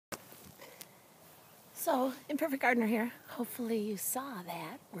So, Imperfect Gardener here. Hopefully you saw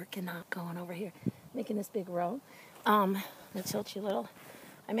that. Working out, going over here, making this big row. I'll tilt you a little.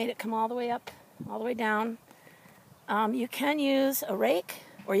 I made it come all the way up, all the way down. You can use a rake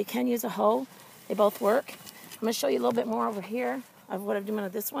or you can use a hoe. They both work. I'm going to show you a little bit more over here of what I'm doing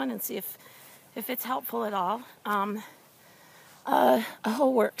with this one and see if it's helpful at all. A hoe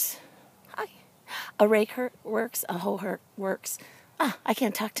works. Hi. A rake works. A hoe works. I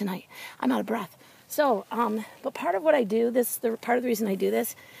can't talk tonight. I'm out of breath. So, but part of what I do, part of the reason I do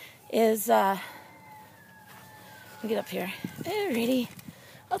this is, let me get up here. Alrighty.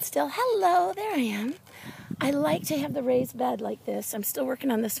 Hold still. Hello, there I am. I like to have the raised bed like this. I'm still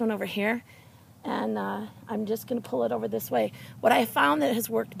working on this one over here, and I'm just going to pull it over this way. What I found that has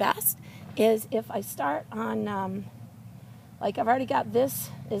worked best is if I start on, like I've already got this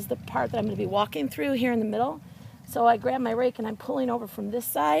is the part that I'm going to be walking through here in the middle. So I grab my rake and I'm pulling over from this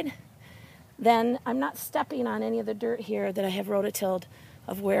side. Then I'm not stepping on any of the dirt here that I have rototilled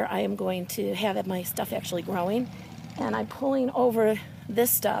of where I am going to have my stuff actually growing. And I'm pulling over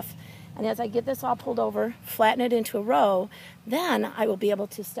this stuff. And as I get this all pulled over, flatten it into a row, then I will be able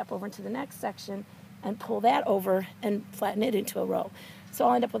to step over into the next section and pull that over and flatten it into a row. So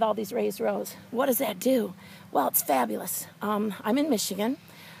I'll end up with all these raised rows. What does that do? Well, it's fabulous. I'm in Michigan.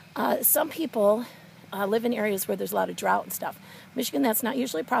 Some people live in areas where there's a lot of drought and stuff. Michigan, that's not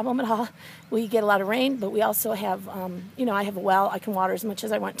usually a problem at all. We get a lot of rain, but we also have, I have a well. I can water as much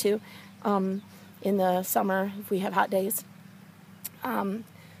as I want to in the summer if we have hot days.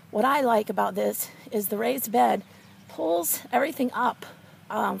 What I like about this is the raised bed pulls everything up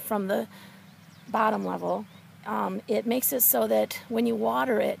from the bottom level. It makes it so that when you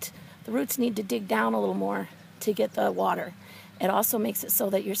water it, the roots need to dig down a little more to get the water. It also makes it so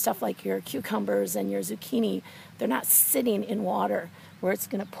that your stuff like your cucumbers and your zucchini, they're not sitting in water where it's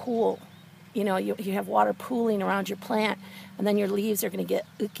going to pool. You know, you have water pooling around your plant, and then your leaves are going to get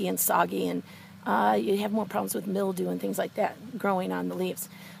ooky and soggy, and you have more problems with mildew and things like that growing on the leaves.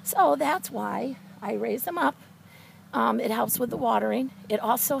 So that's why I raise them up. It helps with the watering. It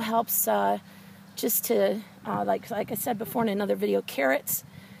also helps just to, like I said before in another video, carrots.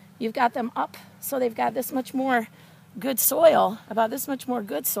 You've got them up, so they've got this much more good soil, about this much more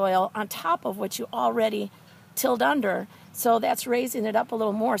good soil on top of what you already tilled under. So that's raising it up a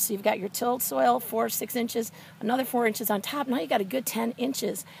little more. So you've got your tilled soil, 4 or 6 inches, another 4 inches on top. Now you got a good 10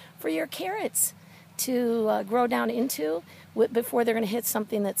 inches for your carrots to grow down into before they're going to hit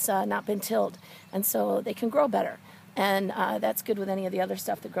something that's not been tilled. And so they can grow better. And that's good with any of the other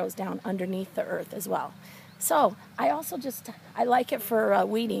stuff that grows down underneath the earth as well. So I also I like it for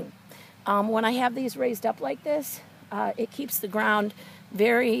weeding. When I have these raised up like this, it keeps the ground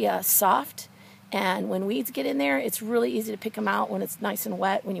very soft, and when weeds get in there, it's really easy to pick them out when it's nice and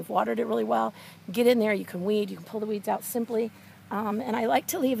wet, when you've watered it really well. Get in there, you can weed, you can pull the weeds out simply, and I like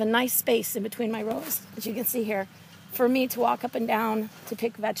to leave a nice space in between my rows, as you can see here, for me to walk up and down to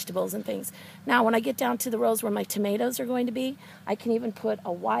pick vegetables and things. Now, when I get down to the rows where my tomatoes are going to be, I can even put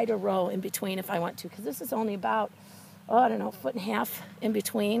a wider row in between if I want to, because this is only about, I don't know, 1.5 feet in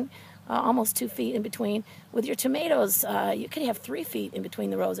between. Almost 2 feet in between. With your tomatoes, you could have 3 feet in between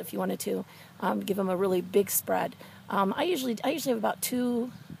the rows if you wanted to. Give them a really big spread. I usually have about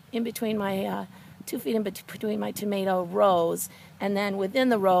 2 in between my 2 feet in between my tomato rows, and then within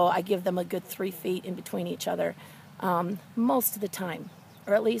the row, I give them a good 3 feet in between each other most of the time,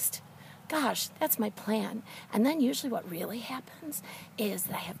 or at least. Gosh, that's my plan. And then usually what really happens is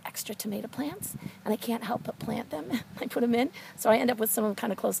that I have extra tomato plants, and I can't help but plant them. I put them in, so I end up with some of them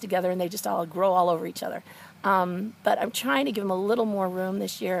kind of close together, and they just all grow all over each other. But I'm trying to give them a little more room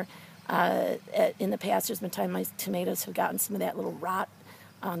this year. In the past, there's been time my tomatoes have gotten some of that little rot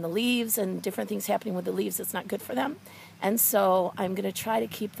on the leaves and different things happening with the leaves that's not good for them. And so I'm going to try to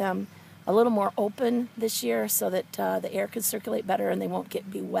keep them a little more open this year so that the air can circulate better and they won't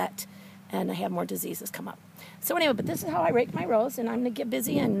be wet and I have more diseases come up. So anyway, but this is how I rake my rows, and I'm going to get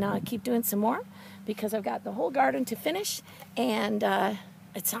busy and keep doing some more because I've got the whole garden to finish, and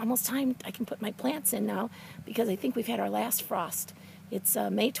it's almost time I can put my plants in now because I think we've had our last frost. It's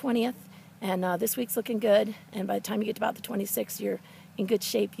May 20th, and this week's looking good, and by the time you get to about the 26th, you're in good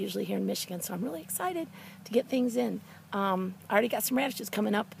shape usually here in Michigan, so I'm really excited to get things in. I already got some radishes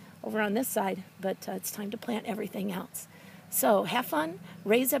coming up over on this side, but it's time to plant everything else. So have fun,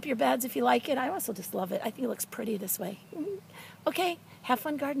 raise up your beds if you like it. I also just love it. I think it looks pretty this way. Okay, have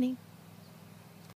fun gardening.